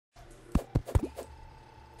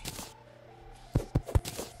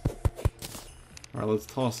Alright, let's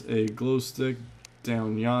toss a glow stick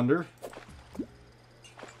down yonder.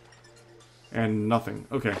 And nothing.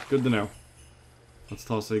 Okay, good to know. Let's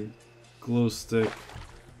toss a glow stick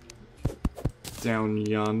down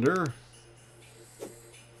yonder.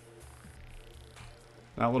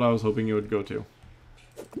 Not what I was hoping it would go to.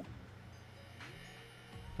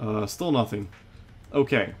 Still nothing.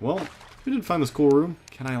 Okay, well, we did find this cool room.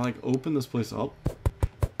 Can I, like, open this place up?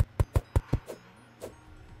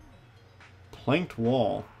 Planked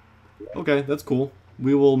wall. Okay, that's cool.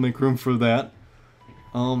 We will make room for that.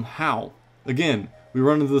 How? Again, we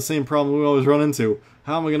run into the same problem we always run into.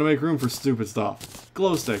 How am I gonna make room for stupid stuff?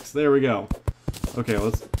 Glow sticks, there we go. Okay,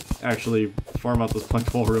 let's actually farm out this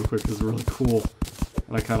planked wall real quick because it's really cool.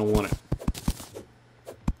 And I kinda want it.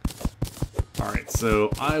 Alright,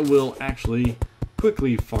 so I will actually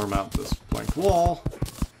quickly farm out this planked wall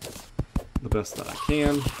the best that I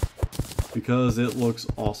can because it looks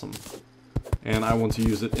awesome. And I want to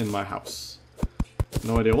use it in my house.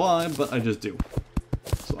 No idea why, but I just do.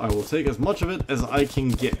 So I will take as much of it as I can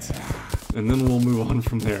get. And then we'll move on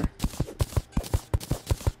from there.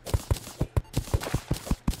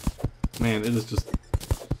 Man, it is just...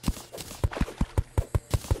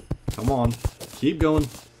 Come on. Keep going.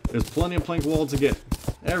 There's plenty of planked wall to get.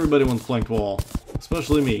 Everybody wants planked wall.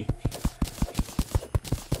 Especially me.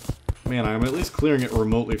 Man, I'm at least clearing it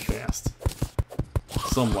remotely fast.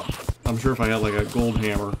 Somewhat. I'm sure if I had like a gold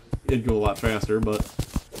hammer, it'd go a lot faster, but...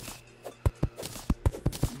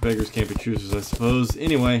 beggars can't be choosers, I suppose.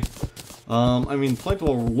 Anyway, I mean, planked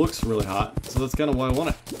wall looks really hot, so that's kind of why I want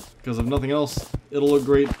it. Because if nothing else, it'll look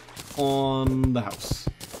great on the house.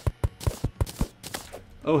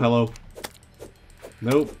 Oh, hello.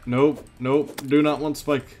 Nope, nope, nope. Do not want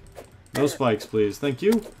spike. No spikes, please. Thank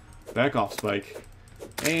you. Back off, spike.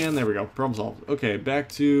 And there we go. Problem solved. Okay, back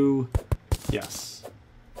to... yes.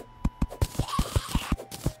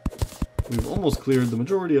 We've almost cleared the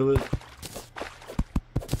majority of it.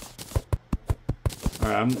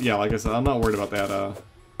 Alright, yeah, like I said, I'm not worried about that,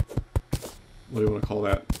 what do you want to call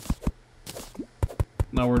that?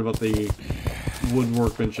 Not worried about the wood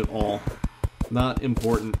workbench at all. Not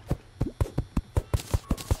important.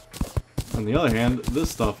 On the other hand, this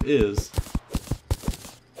stuff is.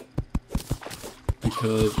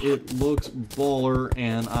 Because it looks baller,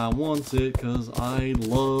 and I want it because I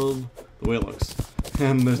love the way it looks.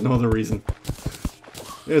 And there's no other reason.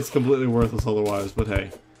 It's completely worthless otherwise, but hey,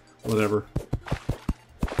 whatever.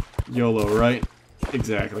 YOLO, right?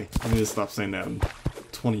 Exactly. I need to stop saying that. I'm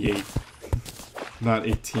 28. Not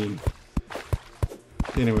 18.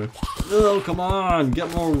 Anyway. Oh, come on!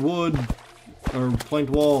 Get more wood! Or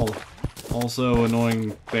planked wall. Also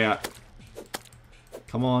annoying bat.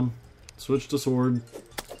 Come on. Switch to sword.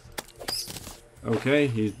 Okay,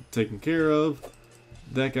 he's taken care of.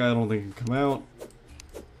 That guy I don't think can come out.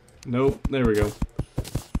 Nope, there we go.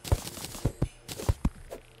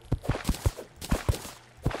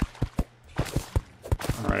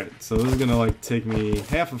 Alright, so this is gonna like take me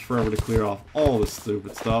half of forever to clear off all this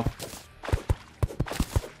stupid stuff.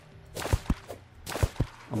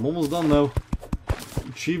 I'm almost done though.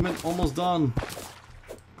 Achievement almost done.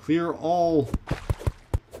 Clear all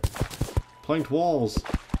planked walls.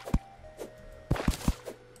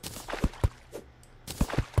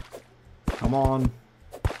 Come on.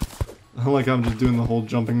 Like I'm just doing the whole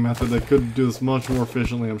jumping method. I could do this much more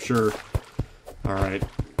efficiently, I'm sure. Alright,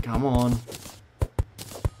 come on.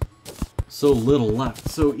 So little left,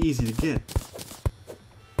 so easy to get.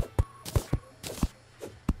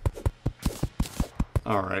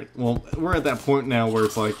 Alright, well, we're at that point now where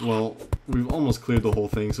it's like, well, we've almost cleared the whole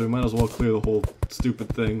thing, so we might as well clear the whole stupid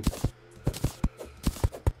thing.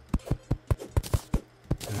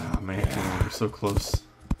 Ah, man, we're so close.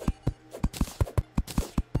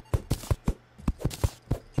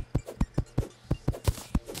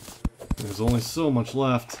 There's only so much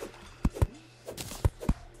left.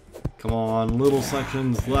 Come on, little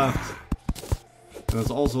sections left. And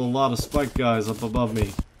there's also a lot of spike guys up above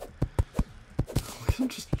me. I'm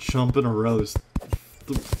just jumping a row. There's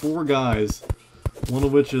 4 guys. One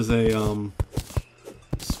of which is a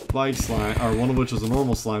spike slime, or one of which is a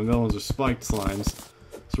normal slime. The other ones are spiked slimes.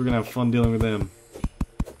 So we're gonna have fun dealing with them.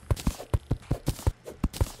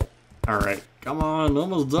 Alright, come on,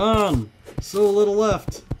 almost done! So little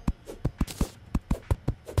left.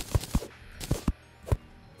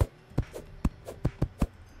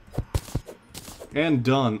 And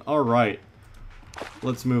done. Alright.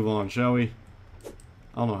 Let's move on, shall we?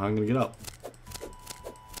 I don't know how I'm gonna get up.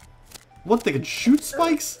 What, they can shoot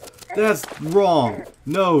spikes? That's wrong.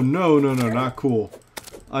 No, no, no, no, not cool.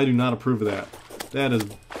 I do not approve of that. That is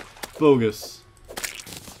bogus.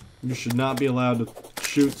 You should not be allowed to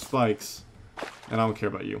shoot spikes. And I don't care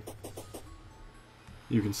about you.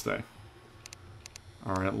 You can stay.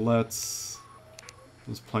 Alright, let's...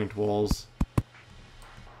 Those planked walls.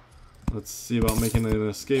 Let's see about making an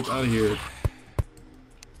escape out of here.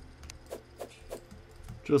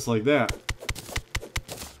 Just like that.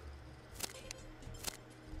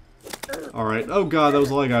 Alright. Oh god, that was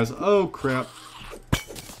a lot, guys. Oh crap.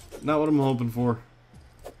 Not what I'm hoping for.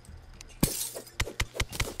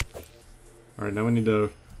 Alright, now we need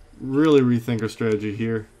to really rethink our strategy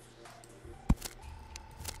here.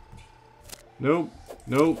 Nope.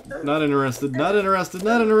 Nope. Not interested. Not interested.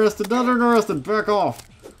 Not interested. Not interested. Back off.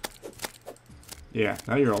 Yeah,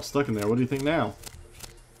 now you're all stuck in there. What do you think now?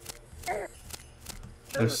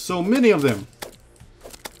 There's so many of them.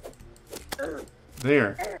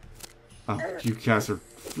 There. Oh, you guys are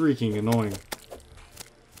freaking annoying.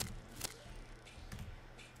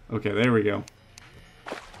 Okay, there we go.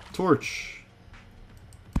 Torch.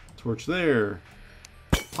 Torch there.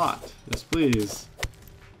 Pot. Yes, please.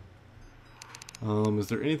 Is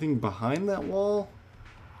there anything behind that wall?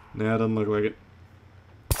 Nah, doesn't look like it.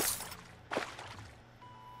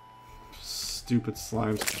 Stupid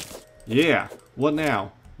slimes. Yeah! What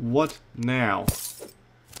now? What now?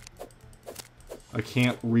 I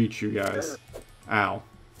can't reach you guys. Ow.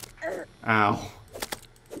 Ow.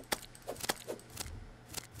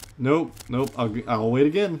 Nope. Nope. I'll wait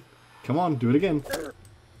again. Come on, do it again.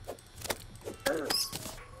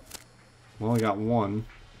 Well, I got one.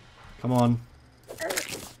 Come on.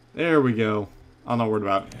 There we go. I'm not worried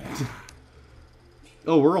about it.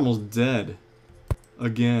 Oh, we're almost dead.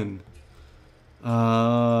 Again.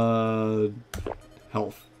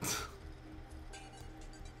 Health.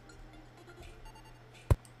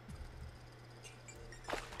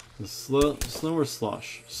 Snow or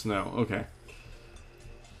slush? Snow, okay.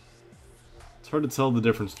 It's hard to tell the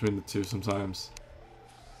difference between the two sometimes.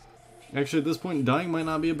 Actually, at this point, dying might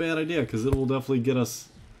not be a bad idea, because it will definitely get us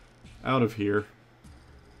out of here.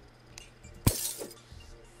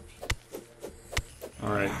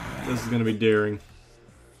 Alright, this is gonna be daring.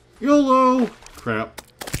 YOLO! Crap.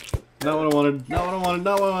 Not what I wanted, not what I wanted,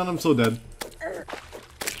 not what I wanted, I'm so dead.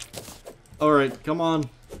 Alright, come on.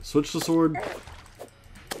 Switch the sword.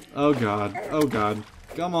 Oh god, oh god.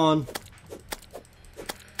 Come on.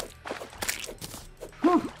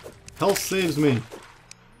 Whew. Health saves me.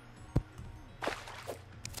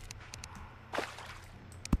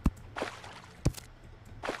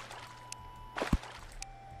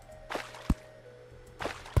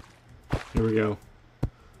 Here we go.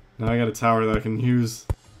 Now I got a tower that I can use.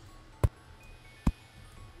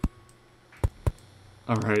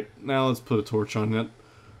 Alright, now let's put a torch on it.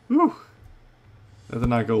 Whew! That did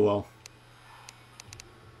not go well.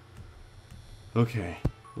 Okay.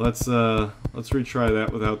 Let's retry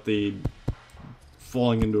that without the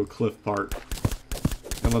falling into a cliff part.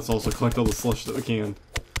 And let's also collect all the slush that we can.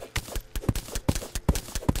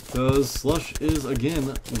 Because slush is,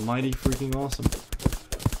 again, mighty freaking awesome.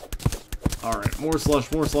 Alright, more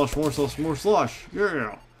slush, more slush, more slush, more slush!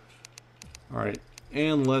 Yeah! Alright,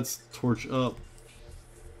 and let's torch up.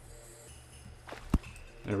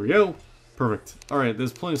 There we go. Perfect. Alright,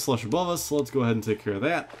 there's plenty of slush above us, so let's go ahead and take care of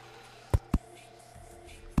that.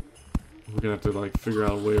 We're gonna have to, like, figure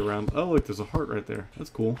out a way around. Oh, look, there's a heart right there. That's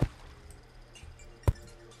cool.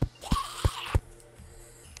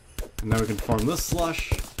 And now we can farm this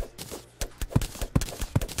slush.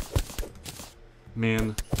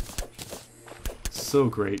 Man. So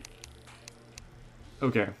great.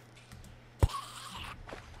 Okay.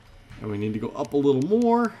 And we need to go up a little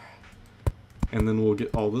more. And then we'll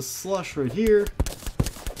get all this slush right here.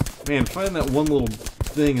 Man, finding that one little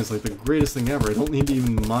thing is like the greatest thing ever. I don't need to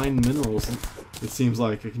even mine minerals, it seems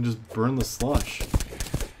like. I can just burn the slush.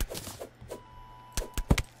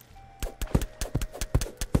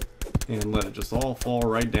 And let it just all fall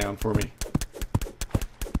right down for me.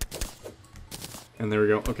 And there we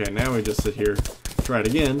go. Okay, now we just sit here. Try it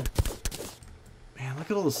again. Man,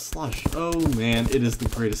 look at all the slush. Oh man, it is the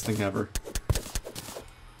greatest thing ever.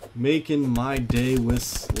 Making my day with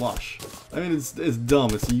slush. I mean, it's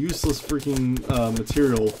dumb. It's a useless freaking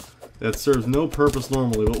material that serves no purpose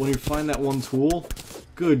normally. But when you find that one tool,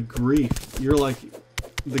 good grief, you're like,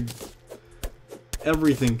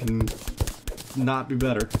 everything can not be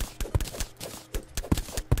better.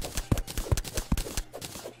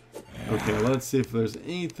 Okay, let's see if there's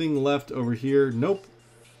anything left over here. Nope.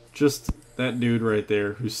 Just that dude right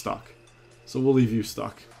there who's stuck. So we'll leave you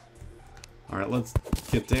stuck. Alright, let's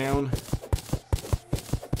get down.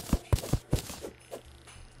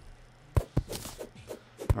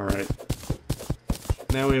 Alright.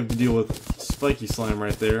 Now we have to deal with spiky slime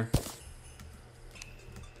right there.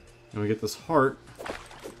 And we get this heart.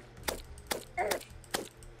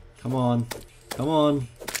 Come on. Come on.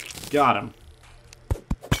 Got him.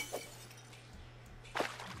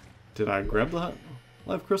 Did I grab the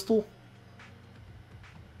life crystal?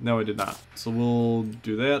 No, I did not. So we'll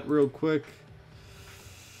do that real quick.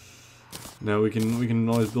 Now we can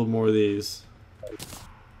always build more of these.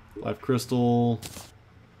 Life crystal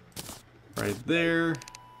right there.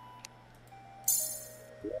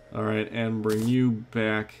 Alright, and bring you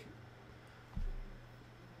back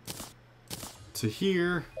to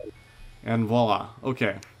here. And voila.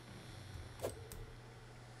 Okay.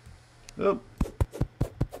 Oh.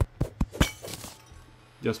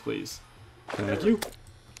 Yes, please. Thank you.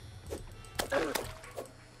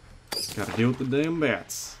 Gotta deal with the damn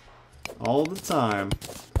bats. All the time.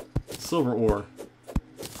 Silver ore.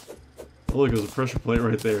 Oh, look, there's a pressure plate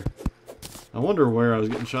right there. I wonder where I was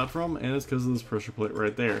getting shot from, and it's because of this pressure plate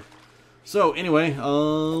right there. So, anyway,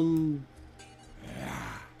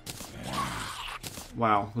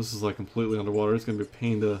 wow, this is like completely underwater. It's gonna be a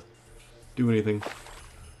pain to do anything.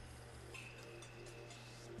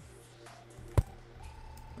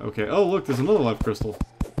 Okay, oh look, there's another life crystal.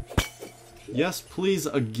 Yes, please,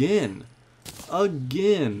 again.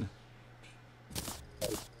 Again.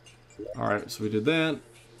 Alright, so we did that.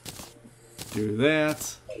 Do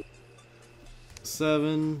that.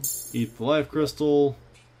 7. Eat the life crystal.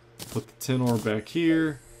 Put the tin ore back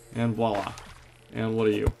here. And voila. And what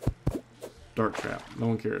are you? Dart trap. No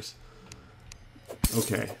one cares.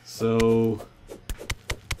 Okay, so...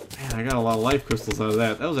 Man, I got a lot of life crystals out of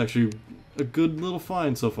that. That was actually a good little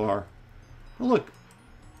find so far. Oh, look.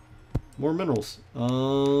 More minerals.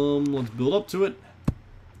 Let's build up to it.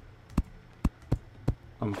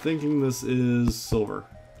 I'm thinking this is silver.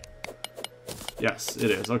 Yes,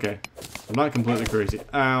 it is. Okay. I'm not completely crazy.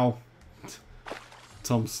 Ow.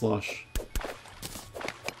 Tum slush.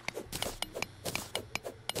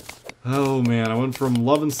 Oh man, I went from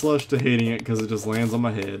loving slush to hating it because it just lands on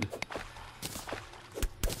my head.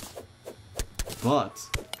 But...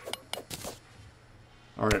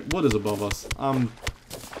 Alright, what is above us?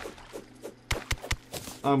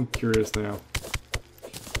 I'm curious now.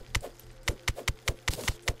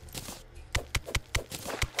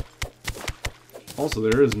 Also,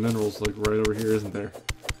 there is minerals like right over here, isn't there?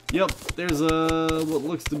 Yep, there's what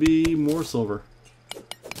looks to be more silver.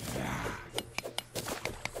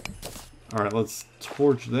 Alright, let's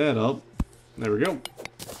torch that up. There we go.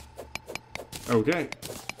 Okay.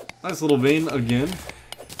 Nice little vein again.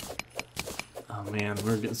 Oh man,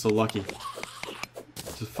 we're getting so lucky.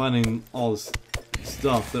 Just finding all this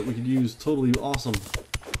stuff that we could use. Totally awesome.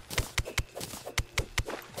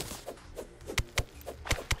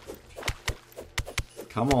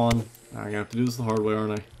 Come on. I'm gonna have to do this the hard way,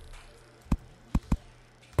 aren't I?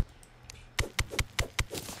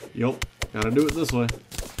 Yup. Gotta do it this way.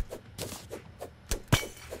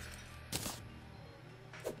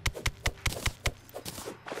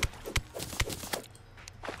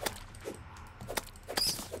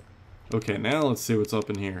 Okay, now let's see what's up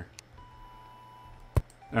in here.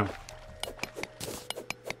 Oh.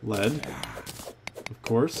 Lead. Of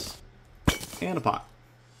course. And a pot.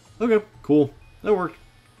 Okay, cool. That worked.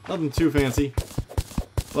 Nothing too fancy.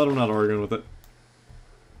 But I'm not arguing with it.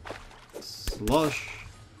 Slush.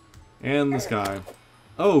 And this guy.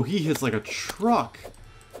 Oh, he hits like a truck.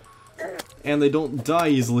 And they don't die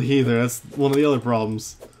easily either. That's one of the other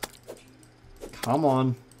problems. Come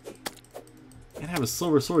on. And have a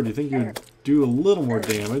silver sword. Do you think you would do a little more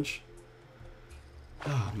damage?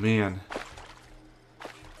 Oh, man.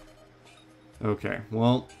 Okay,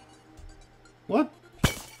 well... What?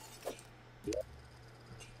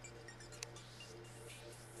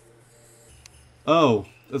 Oh,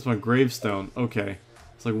 that's my gravestone. Okay.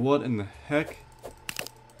 It's like, what in the heck?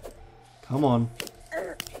 Come on.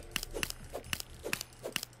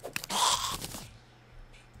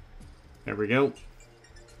 There we go.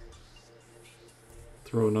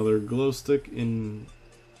 Throw another glow stick in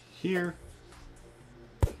here.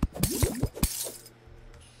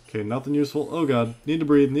 Okay, nothing useful. Oh god. Need to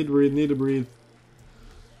breathe, need to breathe, need to breathe.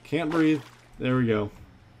 Can't breathe. There we go.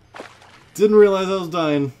 Didn't realize I was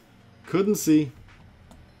dying. Couldn't see.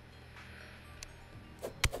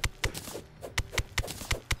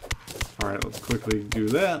 Alright, let's quickly do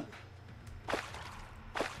that.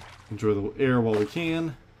 Enjoy the air while we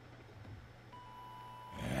can.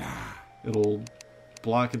 It'll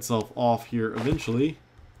block itself off here eventually.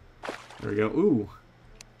 There we go. Ooh.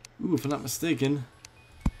 Ooh, if I'm not mistaken.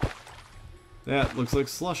 That looks like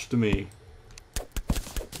slush to me.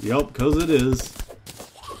 Yup, 'cause it is.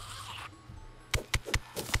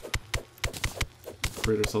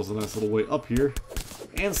 create ourselves a nice little way up here.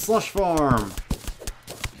 And slush farm!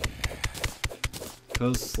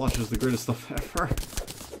 Because slush is the greatest stuff ever.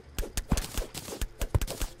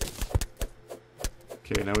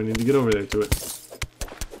 Okay, now we need to get over there to it.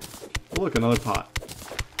 Oh, look, another pot.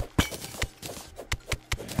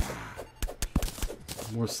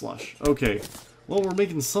 More slush. Okay. Well, we're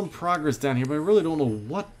making some progress down here, but I really don't know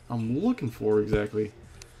what I'm looking for exactly.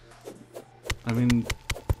 I mean,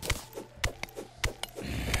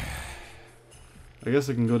 I guess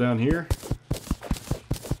I can go down here.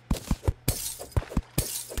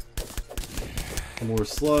 More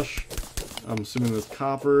slush. I'm assuming there's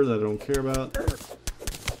copper that I don't care about.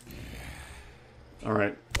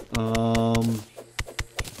 Alright.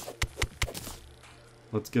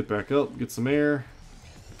 Let's get back up, get some air.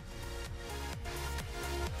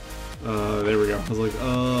 There we go. I was like,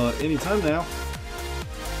 anytime now.